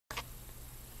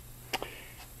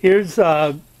Here's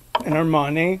an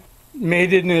Armani,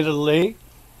 made in Italy.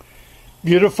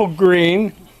 Beautiful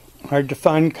green, hard to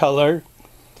find color,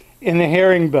 in a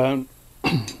herringbone.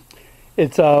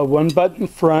 It's a one button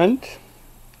front,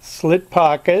 slit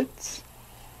pockets,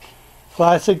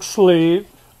 classic sleeve,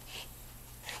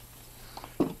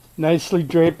 nicely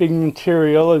draping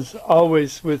material as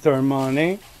always with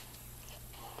Armani.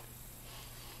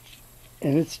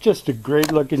 And it's just a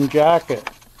great looking jacket.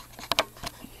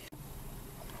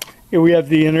 Here we have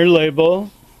the inner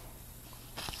label,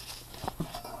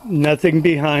 nothing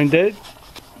behind it.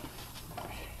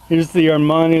 Here's the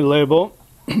Armani label,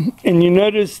 and you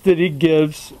notice that he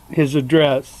gives his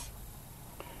address.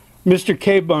 Mr.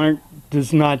 Kmart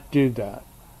does not do that.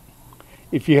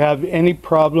 If you have any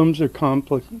problems or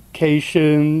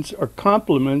complications or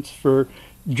compliments for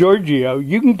Giorgio,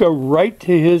 you can go right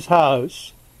to his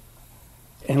house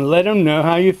and let him know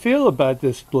how you feel about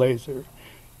this blazer.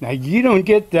 Now, you don't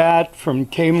get that from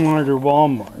Kmart or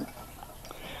Walmart.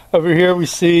 Over here we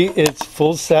see it's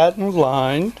full satin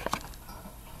lined.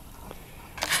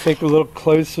 Take a little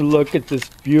closer look at this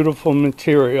beautiful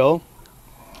material.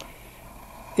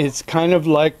 It's kind of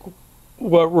like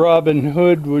what Robin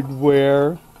Hood would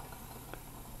wear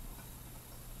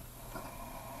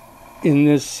in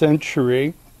this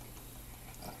century.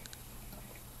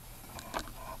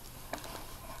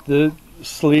 The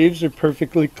sleeves are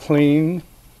perfectly clean.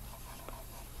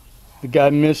 The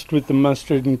guy missed with the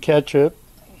mustard and ketchup.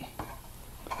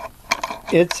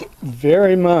 It's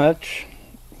very much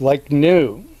like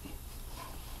new.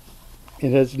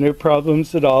 It has no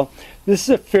problems at all. This is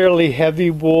a fairly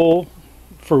heavy wool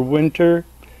for winter,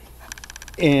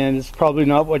 and it's probably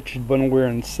not what you'd want to wear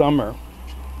in summer,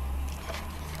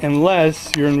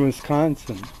 unless you're in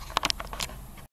Wisconsin.